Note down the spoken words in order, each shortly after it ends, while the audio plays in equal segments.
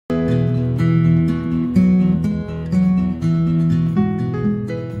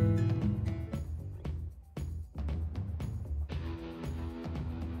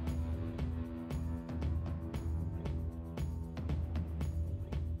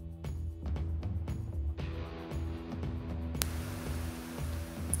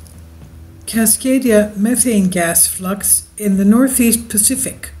Cascadia methane gas flux in the Northeast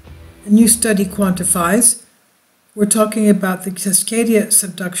Pacific. A new study quantifies. We're talking about the Cascadia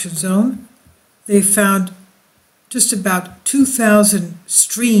subduction zone. They found just about 2,000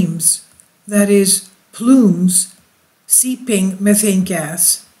 streams, that is, plumes, seeping methane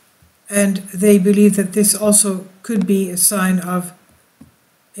gas, and they believe that this also could be a sign of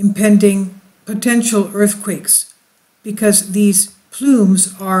impending potential earthquakes, because these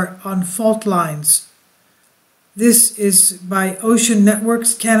plumes are on fault lines. This is by Ocean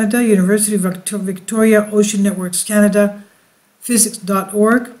Networks Canada, University of Victoria, Ocean Networks Canada,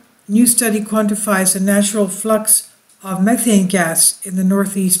 physics.org. New study quantifies the natural flux of methane gas in the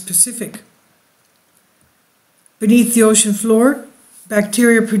Northeast Pacific. Beneath the ocean floor,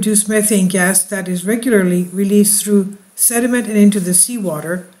 bacteria produce methane gas that is regularly released through sediment and into the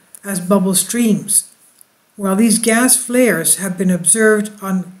seawater as bubble streams. While these gas flares have been observed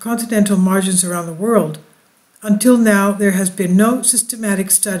on continental margins around the world, until now there has been no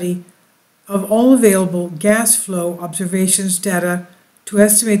systematic study of all available gas flow observations data to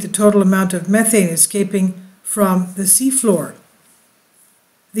estimate the total amount of methane escaping from the seafloor.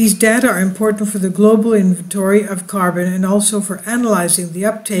 These data are important for the global inventory of carbon and also for analyzing the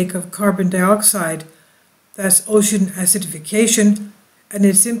uptake of carbon dioxide, that's ocean acidification, and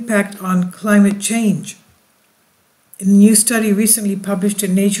its impact on climate change. In a new study recently published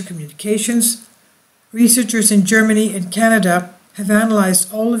in Nature Communications, researchers in Germany and Canada have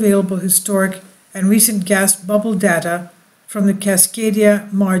analyzed all available historic and recent gas bubble data from the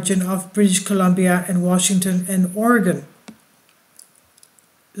Cascadia margin of British Columbia and Washington and Oregon.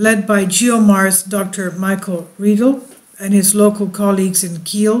 Led by GeoMars Dr. Michael Riedel and his local colleagues in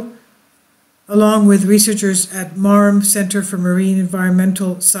Kiel, along with researchers at Marm Center for Marine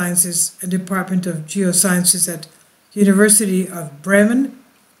Environmental Sciences and Department of Geosciences at University of Bremen,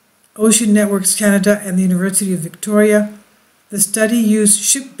 Ocean Networks Canada, and the University of Victoria, the study used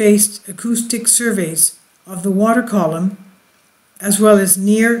ship-based acoustic surveys of the water column, as well as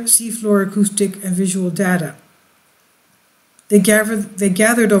near seafloor acoustic and visual data. They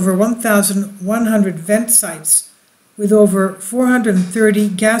gathered over 1,100 vent sites with over 430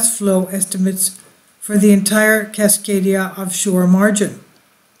 gas flow estimates for the entire Cascadia offshore margin.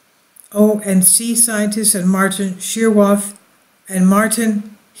 ONC scientists and Martin Shearwath and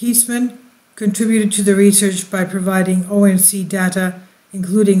Martin Heisman contributed to the research by providing ONC data,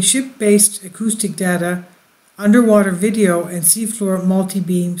 including ship-based acoustic data, underwater video, and seafloor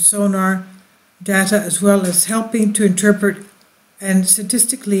multi-beam sonar data, as well as helping to interpret and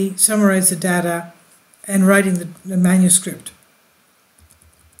statistically summarize the data and writing the manuscript.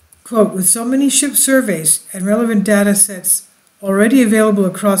 Quote, with so many ship surveys and relevant data sets already available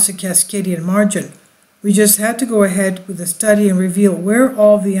across the Cascadian margin, we just had to go ahead with the study and reveal where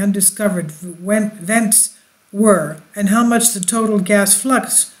all the undiscovered vents were and how much the total gas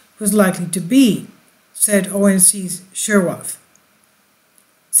flux was likely to be, said ONC's Shearwath.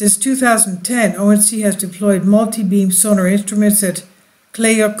 Since 2010, ONC has deployed multi-beam sonar instruments at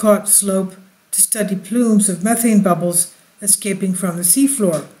Clayoquot Slope to study plumes of methane bubbles escaping from the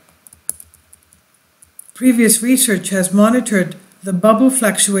seafloor. Previous research has monitored the bubble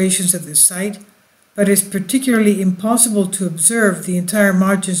fluctuations at this site, but it's particularly impossible to observe the entire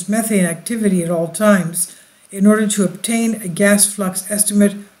margin's methane activity at all times. In order to obtain a gas flux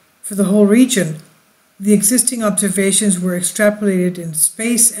estimate for the whole region, the existing observations were extrapolated in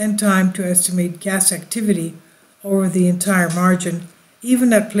space and time to estimate gas activity over the entire margin,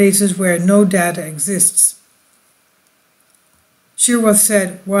 even at places where no data exists. Shearwath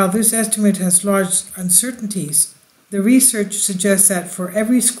said, while this estimate has large uncertainties, the research suggests that for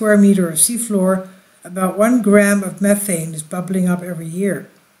every square meter of seafloor, about 1 gram of methane is bubbling up every year.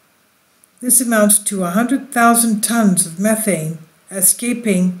 This amounts to 100,000 tons of methane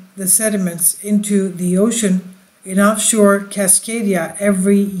escaping the sediments into the ocean in offshore Cascadia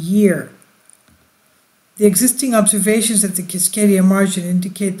every year. The existing observations at the Cascadia margin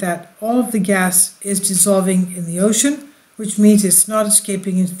indicate that all of the gas is dissolving in the ocean, which means it's not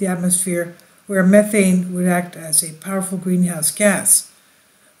escaping into the atmosphere where methane would act as a powerful greenhouse gas.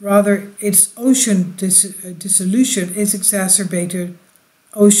 Rather, its ocean dissolution is exacerbated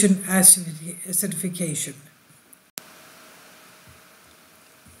ocean acidification.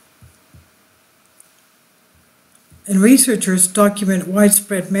 And researchers document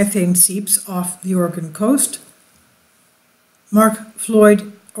widespread methane seeps off the Oregon coast. Mark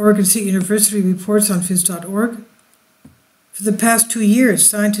Floyd, Oregon State University, reports on phys.org. For the past 2 years,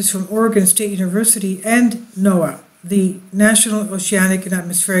 scientists from Oregon State University and NOAA, the National Oceanic and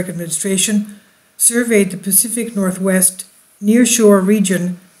Atmospheric Administration, surveyed the Pacific Northwest nearshore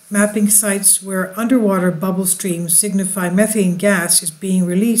region mapping sites where underwater bubble streams signify methane gas is being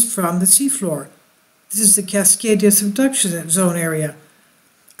released from the seafloor. This is the Cascadia subduction zone area.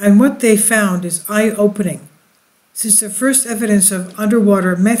 And what they found is eye-opening. Since the first evidence of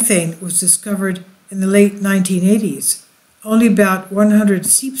underwater methane was discovered in the late 1980s, only about 100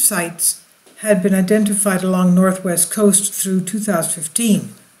 seep sites had been identified along northwest coast through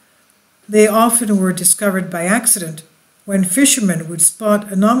 2015. They often were discovered by accident when fishermen would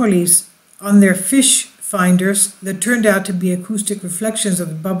spot anomalies on their fish finders that turned out to be acoustic reflections of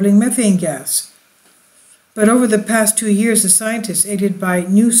the bubbling methane gas. But over the past 2 years, the scientists, aided by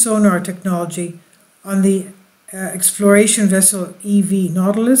new sonar technology on the exploration vessel EV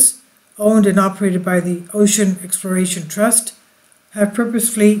Nautilus, owned and operated by the Ocean Exploration Trust, have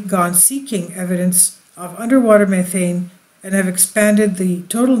purposefully gone seeking evidence of underwater methane and have expanded the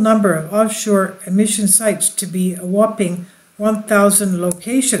total number of offshore emission sites to be a whopping 1,000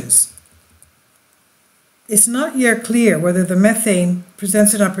 locations. It's not yet clear whether the methane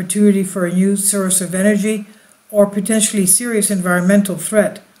presents an opportunity for a new source of energy or potentially serious environmental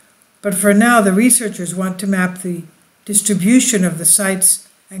threat, but for now the researchers want to map the distribution of the sites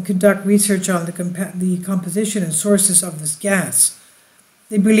and conduct research on the composition and sources of this gas.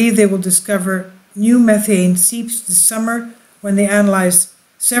 They believe they will discover new methane seeps this summer when they utilized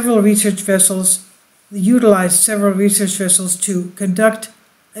several research vessels to conduct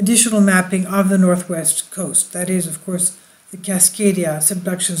additional mapping of the northwest coast. That is, of course, the Cascadia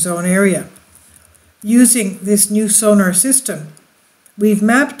subduction zone area. Using this new sonar system, we've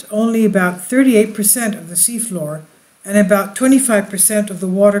mapped only about 38% of the seafloor and about 25% of the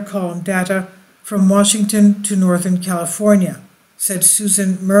water column data from Washington to Northern California, said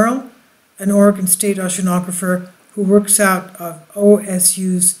Susan Merle, an Oregon State oceanographer who works out of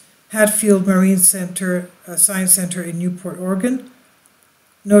OSU's Hatfield Marine Science Center in Newport, Oregon.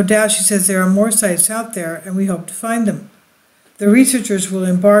 No doubt, she says, there are more sites out there and we hope to find them. The researchers will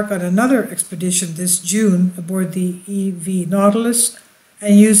embark on another expedition this June aboard the EV Nautilus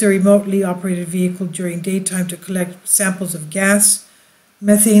and use a remotely operated vehicle during daytime to collect samples of gas,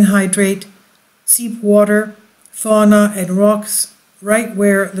 methane hydrate, seep water, fauna, and rocks right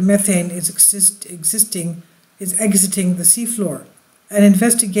where the methane is exiting the seafloor. And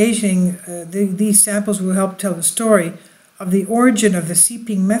investigating these samples will help tell the story of the origin of the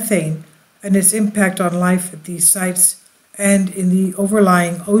seeping methane and its impact on life at these sites and in the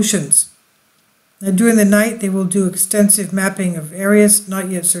overlying oceans. Now, during the night, they will do extensive mapping of areas not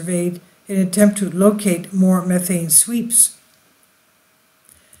yet surveyed in an attempt to locate more methane sweeps.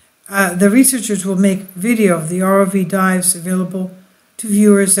 The researchers will make video of the ROV dives available to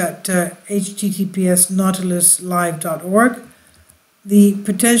viewers at https://nautiluslive.org. The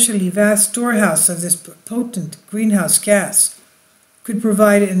potentially vast storehouse of this potent greenhouse gas could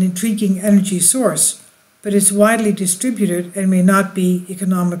provide an intriguing energy source, but it's widely distributed and may not be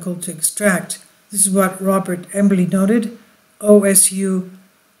economical to extract. This is what Robert Embley noted, OSU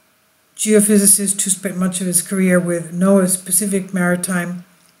geophysicist who spent much of his career with NOAA's Pacific Maritime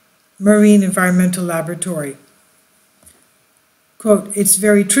Marine Environmental Laboratory. Quote, "It's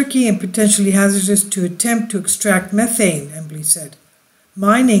very tricky and potentially hazardous to attempt to extract methane," Embley said.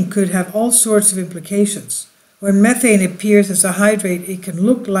 "Mining could have all sorts of implications. When methane appears as a hydrate, it can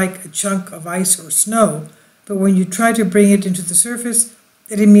look like a chunk of ice or snow, but when you try to bring it into the surface,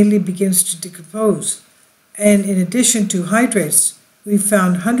 it immediately begins to decompose. And in addition to hydrates, we've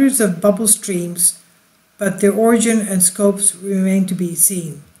found hundreds of bubble streams, but their origin and scopes remain to be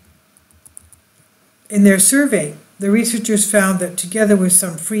seen." In their survey, the researchers found that together with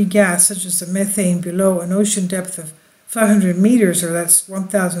some free gas, such as the methane below an ocean depth of 500 meters, or that's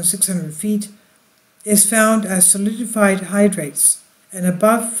 1,600 feet, is found as solidified hydrates, and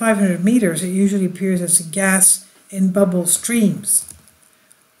above 500 meters it usually appears as a gas in bubble streams.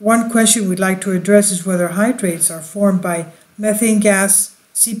 One question we'd like to address is whether hydrates are formed by methane gas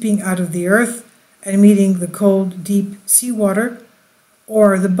seeping out of the earth and meeting the cold, deep seawater,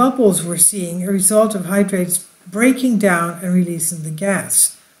 or the bubbles we're seeing a result of hydrates breaking down and releasing the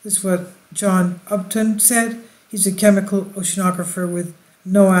gas. This is what John Upton said. He's a chemical oceanographer with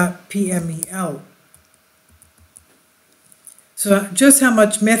NOAA PMEL. So just how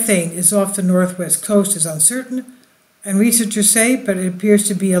much methane is off the northwest coast is uncertain, and researchers say, but it appears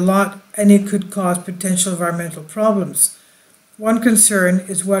to be a lot, and it could cause potential environmental problems. One concern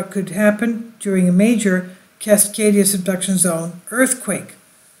is what could happen during a major Cascadia subduction zone earthquake.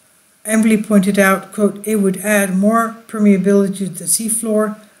 Embley pointed out, quote, "It would add more permeability to the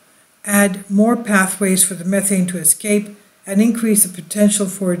seafloor, add more pathways for the methane to escape, and increase the potential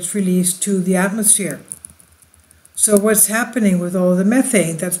for its release to the atmosphere." So what's happening with all the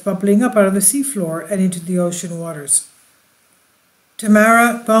methane that's bubbling up out of the seafloor and into the ocean waters?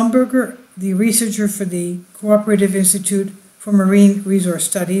 Tamara Baumberger, the researcher for the Cooperative Institute for Marine Resource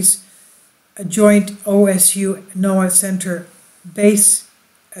Studies, a joint OSU-NOAA Center base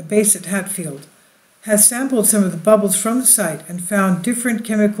at Hatfield, has sampled some of the bubbles from the site and found different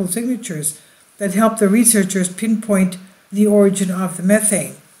chemical signatures that help the researchers pinpoint the origin of the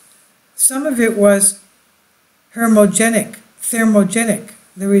methane. Some of it was thermogenic,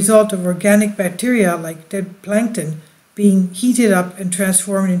 the result of organic bacteria like dead plankton being heated up and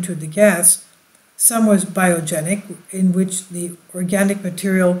transformed into the gas. Some was biogenic, in which the organic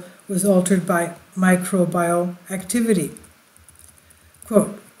material was altered by microbial activity.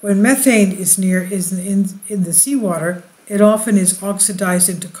 Quote, when methane is in the seawater, it often is oxidized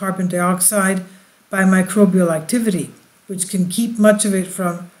into carbon dioxide by microbial activity, which can keep much of it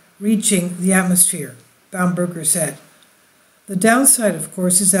from reaching the atmosphere, Baumberger said. The downside, of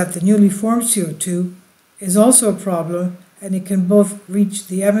course, is that the newly formed CO2 is also a problem, and it can both reach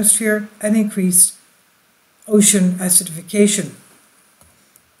the atmosphere and increase ocean acidification.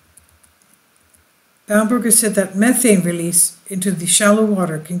 Baumberger said that methane release into the shallow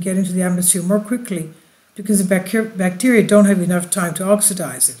water can get into the atmosphere more quickly because the bacteria don't have enough time to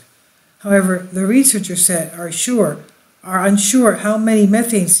oxidize it. However, the researchers are unsure how many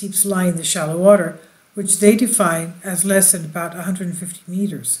methane seeps lie in the shallow water, which they define as less than about 150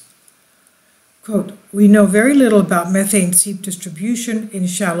 meters. Quote, we know very little about methane seep distribution in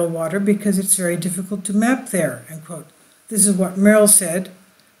shallow water because it's very difficult to map there, end quote. This is what Merrill said,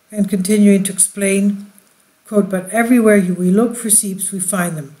 and continuing to explain, quote, but everywhere we look for seeps, we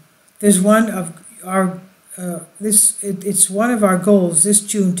find them. It's one of our goals this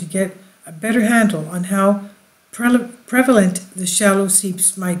June to get a better handle on how prevalent the shallow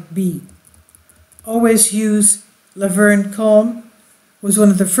seeps might be. OSU's Laverne Colm was one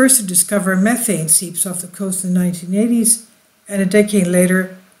of the first to discover methane seeps off the coast in the 1980s, and a decade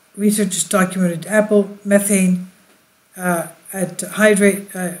later, researchers documented ample methane at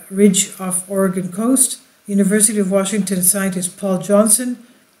Hydra Ridge off Oregon coast. University of Washington scientist Paul Johnson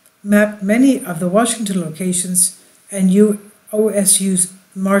mapped many of the Washington locations, and OSU's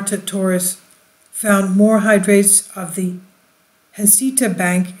Marta Torres found more hydrates of the Heceta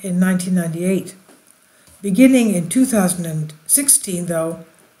Bank in 1998. Beginning in 2016, though,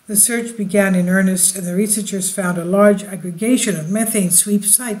 the search began in earnest, and the researchers found a large aggregation of methane sweep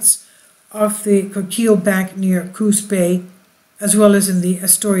sites off the Coquille Bank near Coos Bay, as well as in the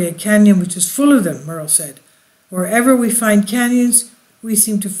Astoria Canyon, which is full of them, Merle said. Wherever we find canyons, we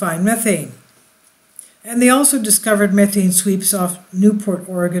seem to find methane. And they also discovered methane sweeps off Newport,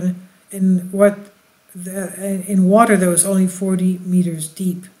 Oregon, in water that was only 40 meters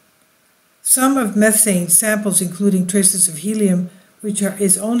deep. Some of methane samples, including traces of helium, which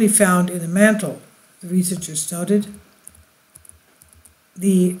is only found in the mantle, the researchers noted.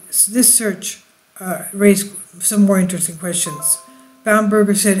 This search raised some more interesting questions.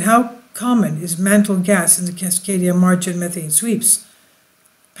 Baumberger said, how common is mantle gas in the Cascadia margin methane sweeps?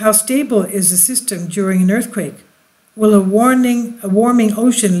 How stable is the system during an earthquake? Will a warming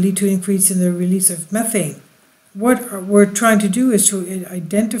ocean lead to an increase in the release of methane? What we're trying to do is to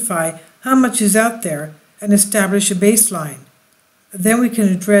identify how much is out there and establish a baseline. Then we can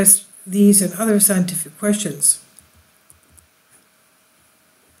address these and other scientific questions.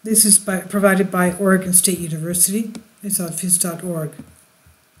 This is provided by Oregon State University. It's on phys.org.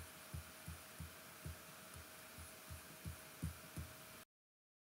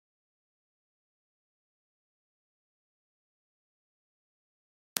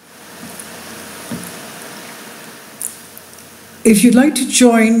 If you'd like to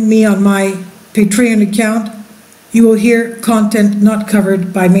join me on my Patreon account, you will hear content not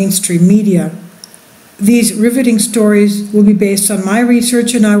covered by mainstream media. These riveting stories will be based on my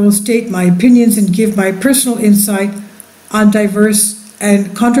research, and I will state my opinions and give my personal insight on diverse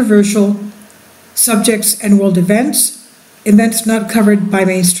and controversial subjects and world events not covered by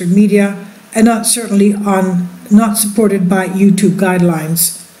mainstream media, and not supported by YouTube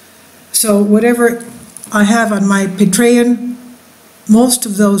guidelines. So whatever I have on my Patreon, most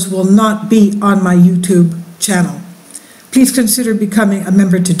of those will not be on my YouTube channel. Please consider becoming a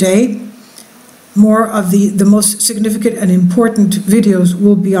member today. More of the most significant and important videos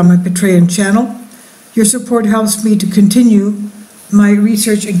will be on my Patreon channel. Your support helps me to continue my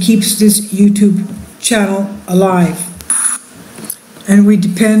research and keeps this YouTube channel alive. And we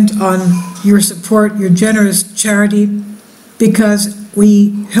depend on your support, your generous charity, because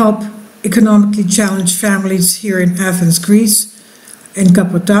we help economically challenged families here in Athens, Greece, in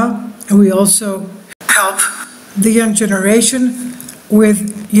Kapota, and we also help the young generation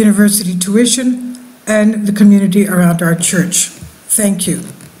with university tuition, and the community around our church. Thank you.